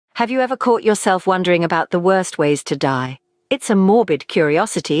Have you ever caught yourself wondering about the worst ways to die? It's a morbid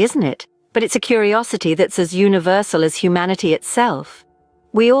curiosity, isn't it? But it's a curiosity that's as universal as humanity itself.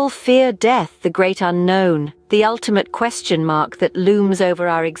 We all fear death, the great unknown, the ultimate question mark that looms over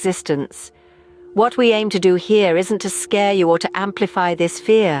our existence. What we aim to do here isn't to scare you or to amplify this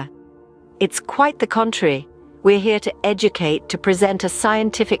fear. It's quite the contrary. We're here to educate, to present a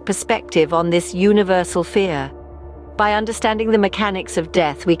scientific perspective on this universal fear. By understanding the mechanics of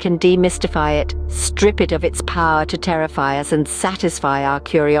death, we can demystify it, strip it of its power to terrify us, and satisfy our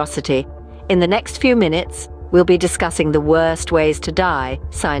curiosity. In the next few minutes, we'll be discussing the worst ways to die,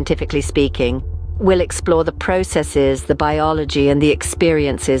 scientifically speaking. We'll explore the processes, the biology, and the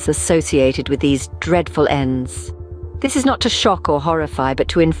experiences associated with these dreadful ends. This is not to shock or horrify, but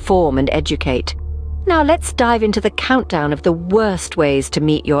to inform and educate. Now let's dive into the countdown of the worst ways to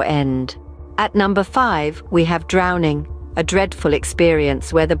meet your end. At number 5, we have drowning, a dreadful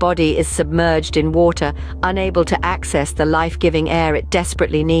experience where the body is submerged in water, unable to access the life-giving air it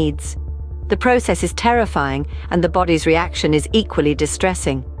desperately needs. The process is terrifying, and the body's reaction is equally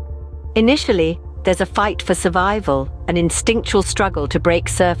distressing. Initially, there's a fight for survival, an instinctual struggle to break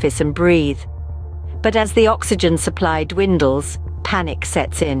surface and breathe. But as the oxygen supply dwindles, panic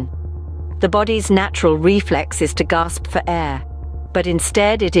sets in. The body's natural reflex is to gasp for air, but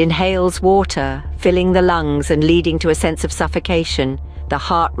instead it inhales water, filling the lungs and leading to a sense of suffocation. The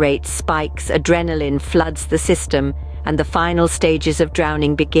heart rate spikes, adrenaline floods the system, and the final stages of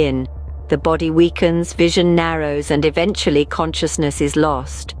drowning begin. The body weakens, vision narrows, and eventually consciousness is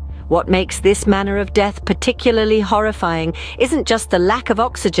lost. What makes this manner of death particularly horrifying isn't just the lack of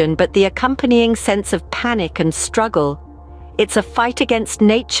oxygen, but the accompanying sense of panic and struggle. It's a fight against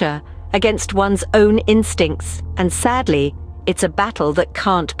nature, against one's own instincts, and sadly, it's a battle that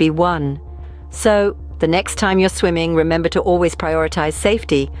can't be won. So, the next time you're swimming, remember to always prioritize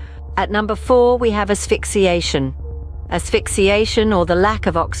safety. At number 4, we have asphyxiation. Asphyxiation, or the lack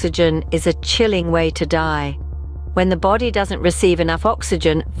of oxygen, is a chilling way to die. When the body doesn't receive enough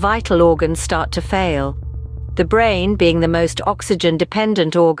oxygen, vital organs start to fail. The brain, being the most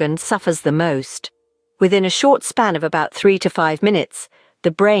oxygen-dependent organ, suffers the most. Within a short span of about 3 to 5 minutes, the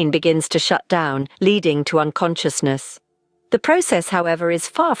brain begins to shut down, leading to unconsciousness. The process, however, is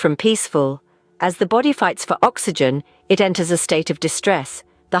far from peaceful. As the body fights for oxygen, it enters a state of distress.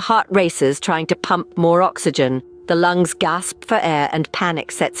 The heart races, trying to pump more oxygen. The lungs gasp for air, and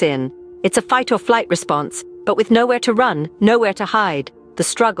panic sets in. It's a fight-or-flight response, but with nowhere to run, nowhere to hide. The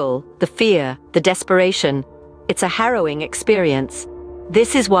struggle, the fear, the desperation. It's a harrowing experience.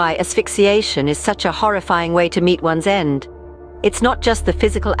 This is why asphyxiation is such a horrifying way to meet one's end. It's not just the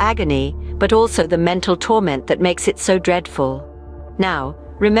physical agony, but also the mental torment that makes it so dreadful. Now,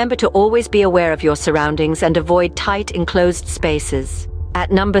 remember to always be aware of your surroundings and avoid tight, enclosed spaces.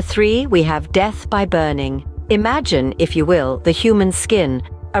 At number 3, we have death by burning. Imagine, if you will, the human skin,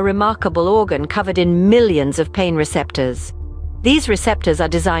 a remarkable organ covered in millions of pain receptors. These receptors are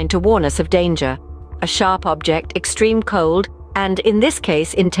designed to warn us of danger, a sharp object, extreme cold, and in this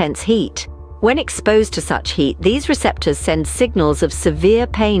case, intense heat. When exposed to such heat, these receptors send signals of severe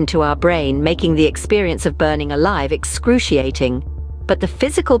pain to our brain, making the experience of burning alive excruciating. But the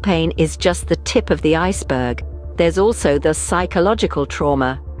physical pain is just the tip of the iceberg. There's also the psychological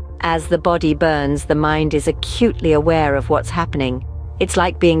trauma. As the body burns, the mind is acutely aware of what's happening. It's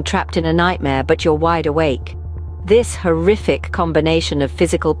like being trapped in a nightmare, but you're wide awake. This horrific combination of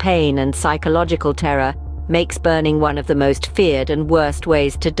physical pain and psychological terror makes burning one of the most feared and worst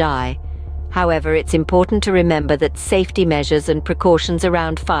ways to die. However, it's important to remember that safety measures and precautions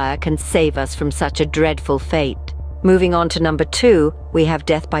around fire can save us from such a dreadful fate. Moving on to number 2, we have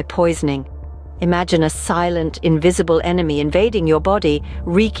death by poisoning. Imagine a silent, invisible enemy invading your body,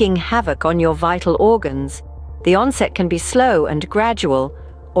 wreaking havoc on your vital organs. The onset can be slow and gradual,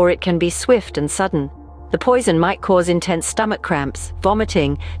 or it can be swift and sudden. The poison might cause intense stomach cramps,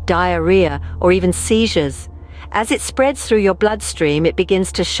 vomiting, diarrhea, or even seizures. As it spreads through your bloodstream, it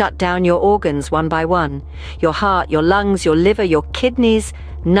begins to shut down your organs one by one. Your heart, your lungs, your liver, your kidneys,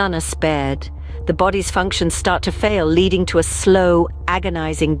 none are spared. The body's functions start to fail, leading to a slow,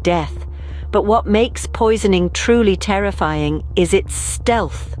 agonizing death. But what makes poisoning truly terrifying is its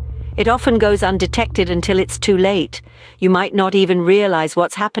stealth. It often goes undetected until it's too late. You might not even realize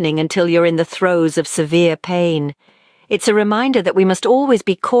what's happening until you're in the throes of severe pain. It's a reminder that we must always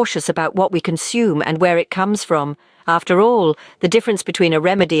be cautious about what we consume and where it comes from. After all, the difference between a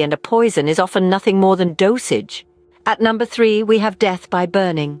remedy and a poison is often nothing more than dosage. At number 3, we have death by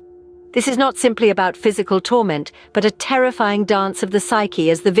burning. This is not simply about physical torment, but a terrifying dance of the psyche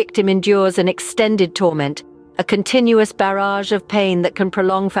as the victim endures an extended torment. a continuous barrage of pain that can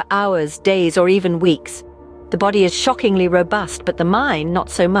prolong for hours, days, or even weeks. The body is shockingly robust, but the mind, not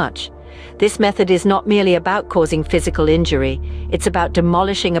so much. This method is not merely about causing physical injury, it's about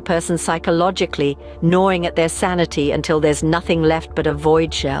demolishing a person psychologically, gnawing at their sanity until there's nothing left but a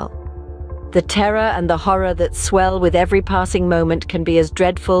void shell. The terror and the horror that swell with every passing moment can be as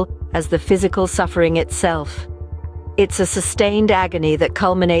dreadful as the physical suffering itself. It's a sustained agony that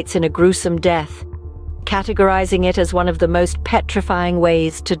culminates in a gruesome death, categorizing it as one of the most petrifying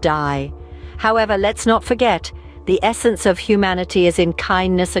ways to die. However, let's not forget, the essence of humanity is in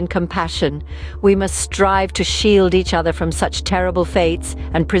kindness and compassion. We must strive to shield each other from such terrible fates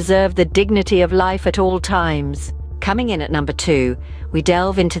and preserve the dignity of life at all times. Coming in at number 2, we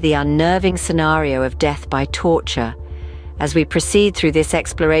delve into the unnerving scenario of death by torture. As we proceed through this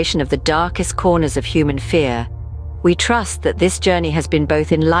exploration of the darkest corners of human fear, we trust that this journey has been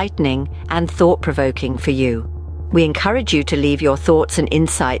both enlightening and thought-provoking for you. We encourage you to leave your thoughts and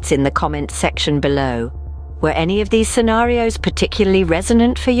insights in the comment section below. Were any of these scenarios particularly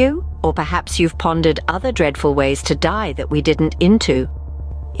resonant for you? Or perhaps you've pondered other dreadful ways to die that we didn't into?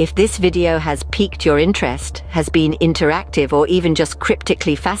 If this video has piqued your interest, has been interactive, or even just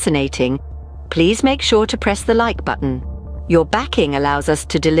cryptically fascinating, please make sure to press the like button. Your backing allows us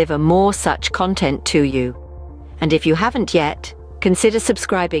to deliver more such content to you. And if you haven't yet, consider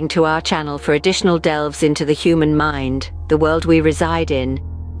subscribing to our channel for additional delves into the human mind, the world we reside in,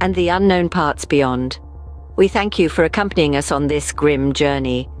 and the unknown parts beyond. We thank you for accompanying us on this grim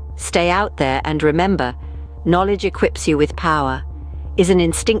journey. Stay out there and remember, knowledge equips you with power, is an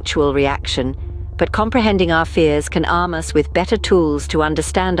instinctual reaction, but comprehending our fears can arm us with better tools to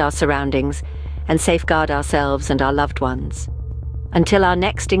understand our surroundings and safeguard ourselves and our loved ones. Until our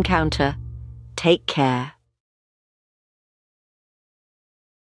next encounter, take care.